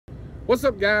What's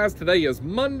up, guys? Today is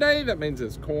Monday. That means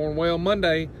it's Cornwell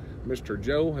Monday. Mr.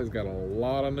 Joe has got a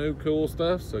lot of new cool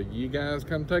stuff, so you guys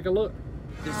come take a look.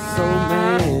 There's so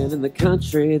man in the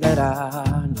country that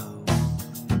I know,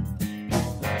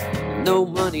 no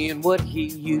money in what he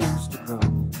used to grow.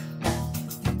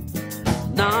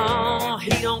 No,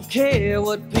 he don't care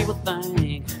what people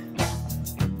think.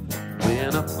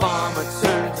 When a farmer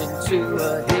turns into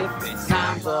a hippie,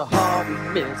 times are hard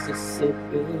in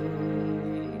Mississippi.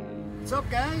 What's up,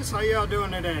 guys? How y'all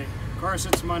doing today? Of course,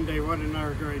 it's Monday. What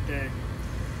another great day.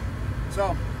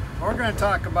 So, we're going to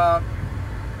talk about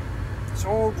this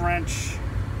old wrench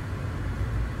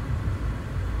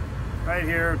right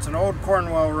here. It's an old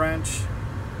Cornwell wrench.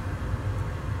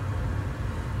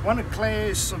 One of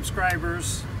Clay's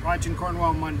subscribers watching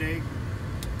Cornwell Monday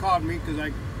called me because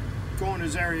I go in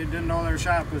his area, didn't know their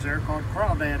shop was there, called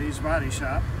Crawdaddy's Body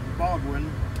Shop in Baldwin,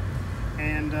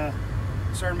 and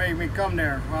started making me come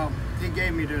there. Well, he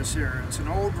gave me this here. It's an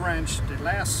old wrench that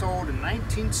last sold in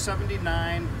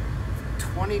 1979,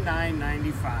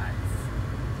 $29.95.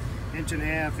 Inch and a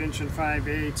half, inch and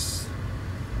 5/8.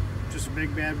 Just a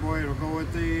big bad boy. It'll go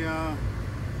with the,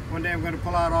 one day I'm going to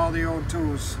pull out all the old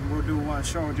tools and we'll do a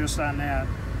show just on that.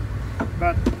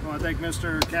 But I want to thank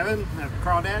Mr. Kevin at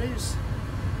Crawdaddy's.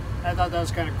 I thought that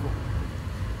was kind of cool.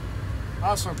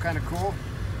 Also kind of cool,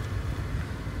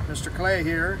 Mr. Clay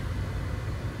here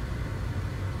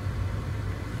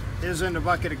is in the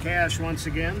bucket of cash once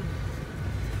again.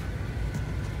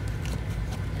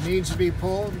 It needs to be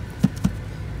pulled.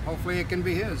 Hopefully it can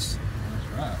be his.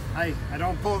 That's right. I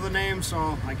don't pull the name,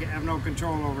 so I have no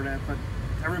control over that, but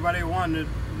everybody who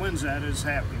wins that is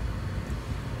happy.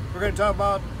 We're going to talk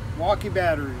about Milwaukee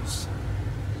batteries.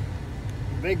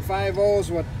 Big 5.0s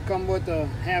what come with a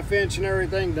 1/2 inch and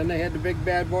everything. Then they had the big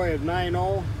bad boy of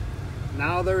 9.0.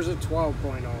 Now there's a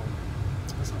 12.0.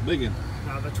 That's a big one.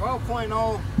 Now the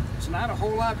 12.0 is not a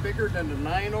whole lot bigger than the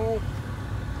 9.0,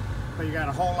 but you got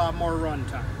a whole lot more run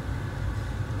time.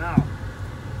 Now,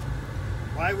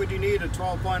 why would you need a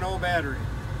 12.0 battery?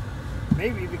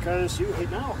 Maybe because you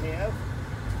now have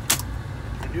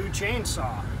a new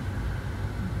chainsaw.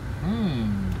 Oh,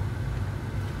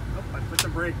 I put the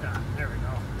brake on. There we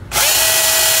go.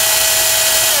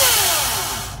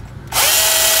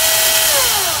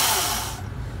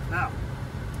 Now,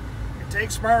 it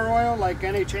takes spare oil like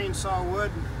any chainsaw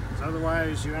would, because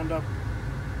otherwise you end up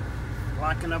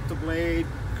locking up the blade,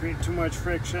 creating too much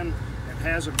friction. It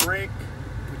has a brake,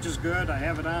 which is good. I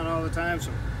have it on all the time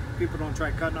so people don't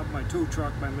try cutting up my tool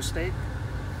truck by mistake.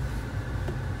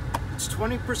 It's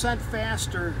 20%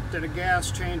 faster than a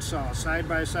gas chainsaw, side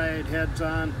by side, heads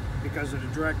on, because of the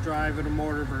direct drive of the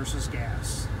motor versus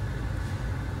gas.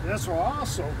 This will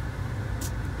also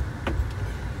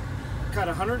cut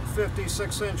 150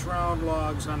 6-inch round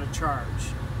logs on a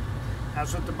charge.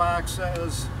 That's what the box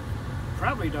says.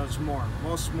 Probably does more.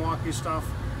 Most Milwaukee stuff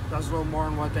does a little more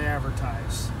than what they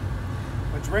advertise.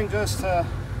 Which brings us to,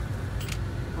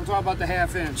 we'll talk about the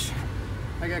 1/2 inch.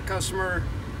 I got a customer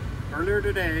earlier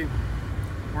today,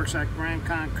 works at Grand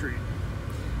Concrete.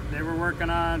 They were working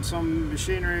on some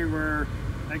machinery where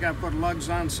they got to put lugs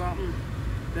on something.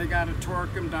 They got to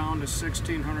torque them down to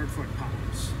 1,600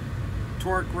 foot-pounds.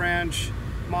 Torque wrench,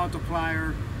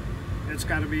 multiplier, it's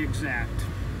got to be exact.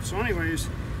 So anyways,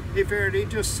 he figured he'd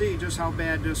just see just how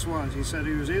bad this was. He said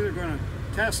he was either going to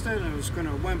test it and it was going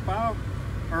to wimp out,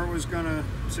 or it was going to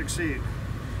succeed.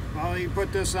 Well, he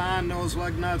put this on, those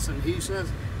lug nuts, and he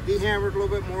says he hammered a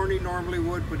little bit more than he normally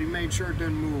would, but he made sure it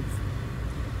didn't move.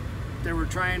 They were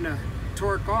trying to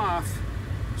torque off,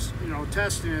 you know,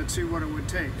 testing it, see what it would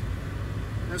take.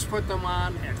 This put them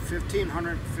on at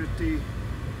 1,550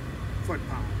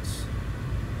 foot-pounds,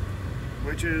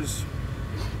 which is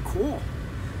cool.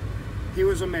 He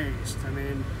was amazed. I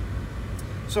mean,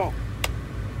 so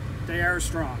they are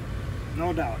strong,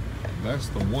 no doubt. That's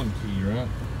the one key, right?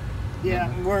 Yeah,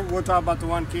 we'll talk about the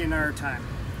one key another time.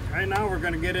 Right now we're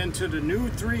going to get into the new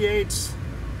 3/8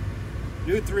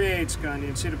 gun. You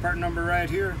can see the part number right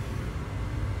here.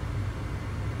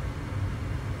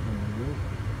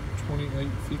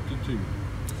 2852.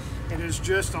 It is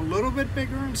just a little bit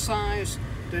bigger in size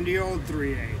than the old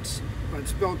 3/8, but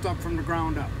it's built up from the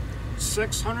ground up.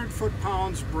 600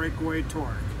 foot-pounds breakaway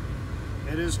torque.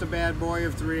 It is the bad boy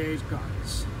of 3/8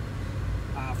 guns.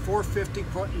 450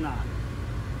 putting on.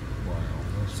 Wow.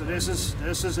 So this is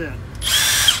it.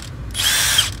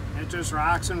 It just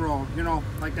rocks and rolls. You know,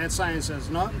 like that sign says,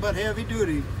 nothing but heavy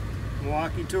duty.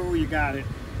 Milwaukee tool, you got it.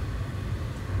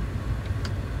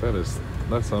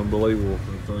 That's unbelievable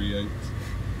for 3/8.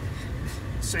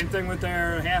 Same thing with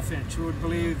their 1/2 inch. Who would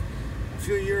believe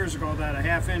few years ago that a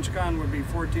 1/2-inch gun would be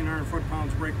 1,400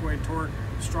 foot-pounds breakaway torque,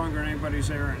 stronger than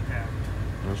anybody's air impact.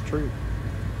 That's true.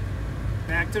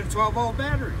 Back to the 12-volt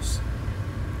batteries.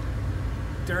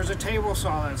 There's a table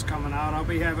saw that's coming out. I'll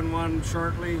be having one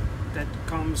shortly that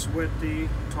comes with the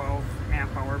 12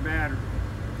 amp hour battery.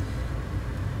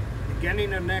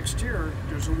 Beginning of next year,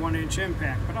 there's a 1-inch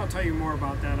impact, but I'll tell you more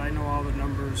about that. I know all the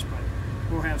numbers, but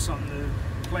we'll have something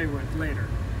to play with later.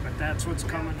 But that's what's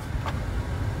coming.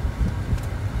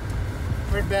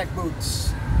 Red back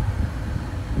boots.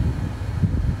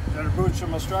 They're boots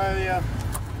from Australia.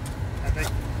 I think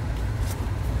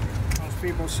most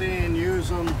people see and use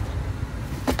them.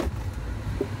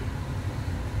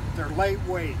 They're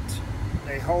lightweight.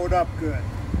 They hold up good.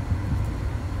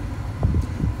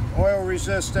 Oil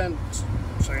resistant,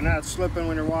 so you're not slipping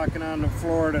when you're walking on the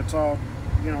floor that's all,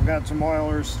 you know, got some oil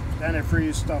or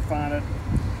antifreeze stuff on it.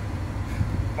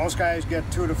 Most guys get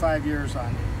 2 to 5 years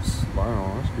on these.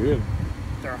 Wow, that's good.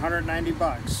 They're 190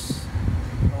 bucks.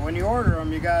 But when you order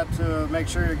them, you got to make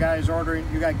sure your guy's ordering,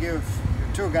 you got to give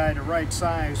your tool guy the right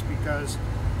size, because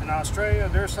in Australia,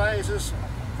 their sizes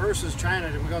versus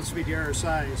China, we don't speak your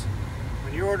size.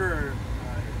 When you order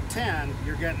 10,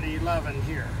 you're getting the 11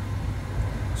 here.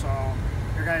 So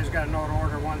your guy's got to know to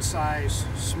order one size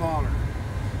smaller.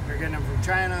 You're getting them from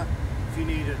China. If you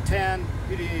need a 10,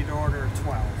 you need to order a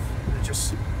 12. It's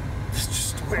just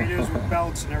the way it is with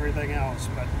belts and everything else.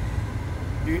 But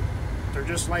they're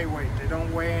just lightweight. They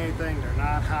don't weigh anything. They're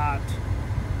not hot.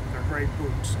 They're great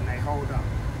boots, and they hold up.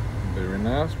 Very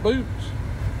nice boots.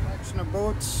 Collection of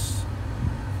boots,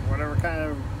 whatever kind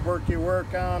of work you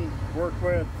work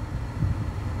with.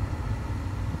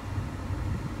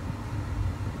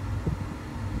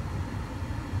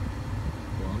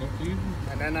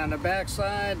 And then on the back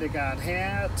side, they got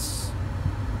hats,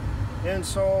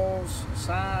 insoles,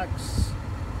 socks,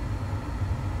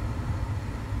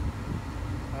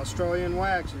 Australian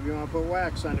wax if you want to put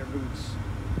wax on your boots.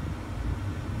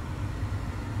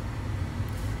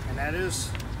 And that is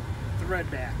the red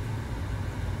back.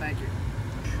 Thank you.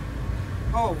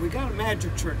 Oh, we got a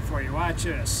magic trick for you. Watch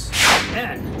this.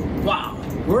 And wow,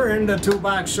 we're in the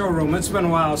toolbox showroom. It's been a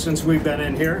while since we've been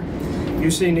in here.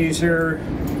 You've seen these here.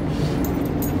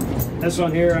 This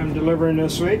one here I'm delivering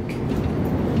this week.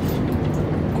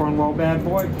 Cornwell bad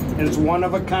boy. It's one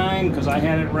of a kind because I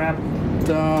had it wrapped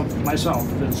myself.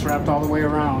 It's wrapped all the way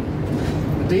around.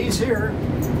 But these here,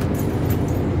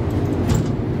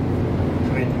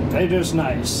 I mean, they're just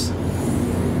nice.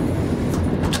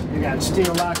 You got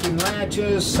steel locking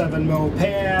latches, 7mm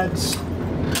pads.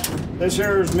 This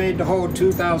here is made to hold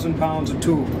 2,000 pounds of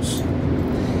tools.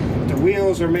 The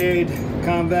wheels are made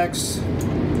convex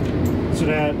so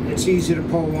that it's easy to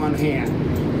pull one hand,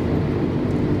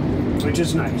 which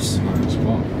is nice. Nice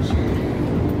box.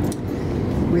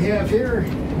 We have here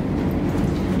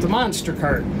the monster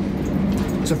cart.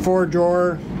 It's a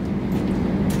 4-drawer.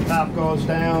 Top goes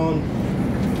down.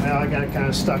 Well, I got it kind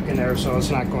of stuck in there, so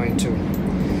it's not going to.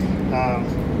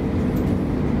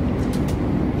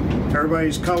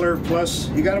 Everybody's color, plus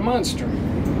you got a monster.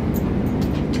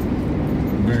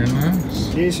 Very nice.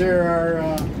 These here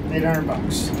are 800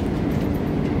 bucks.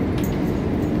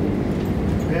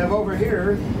 We have over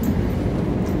here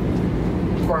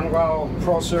Cornwell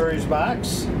Pro Series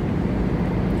box.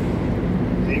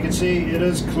 You can see it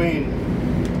is clean.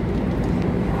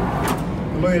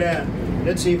 Look at that.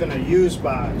 It's even a used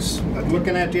box. But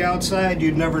looking at the outside,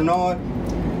 you'd never know it.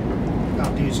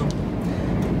 Not diesel.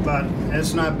 But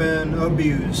it's not been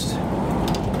abused.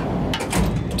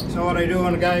 So what I do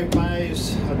when a guy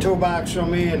buys a toolbox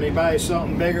from me and he buys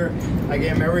something bigger, I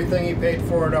give him everything he paid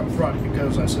for it up front,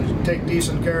 because I said, take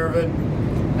decent care of it.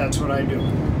 That's what I do.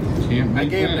 I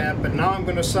gave him that, but now I'm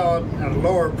going to sell it at a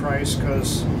lower price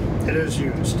because it is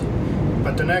used.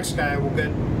 But the next guy will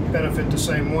get benefit the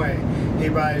same way. He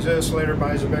buys this, later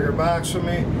buys a bigger box from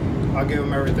me. I'll give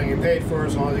him everything he paid for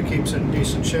as long as he keeps it in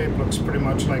decent shape. Looks pretty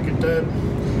much like it did.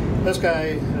 This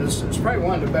guy is probably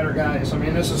one of the better guys. I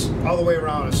mean, this is all the way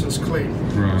around. It's just clean.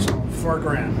 Right. So $4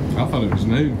 grand. I thought it was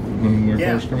new when we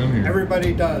first come in here.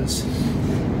 Everybody does.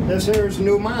 This here is a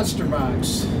new monster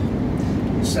box.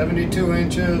 72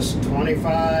 inches,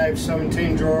 25,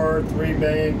 17 drawer, 3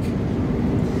 bank.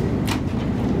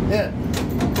 It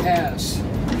has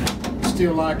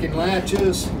steel locking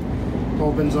latches.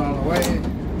 Opens all the way.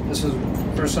 This is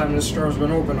the first time this store's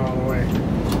been open all the way.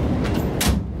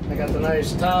 They got the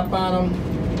nice top on them.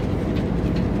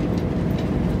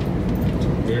 It's a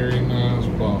very nice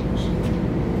box.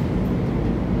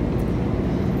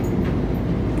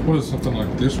 What is something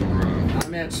like this one running?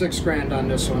 I'm at $6 grand on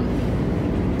this one.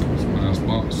 It's a nice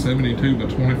box, 72 by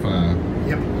 25.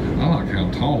 Yep. I like how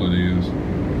tall it is.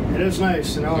 It is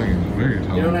nice, you know. I think it's very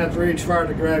tall. You don't have to reach far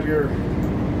to grab your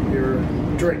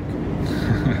drink.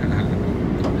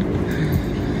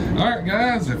 Alright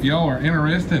guys, if y'all are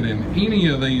interested in any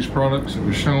of these products that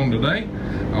was shown today,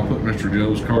 I'll put Mr.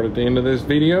 Joe's card at the end of this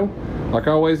video. Like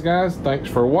always guys, thanks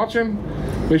for watching.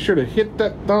 Be sure to hit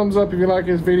that thumbs up if you like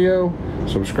this video.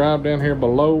 Subscribe down here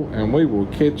below, and we will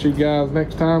catch you guys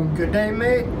next time. Good day,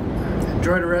 mate.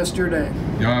 Enjoy the rest of your day.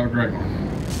 Y'all have a great one.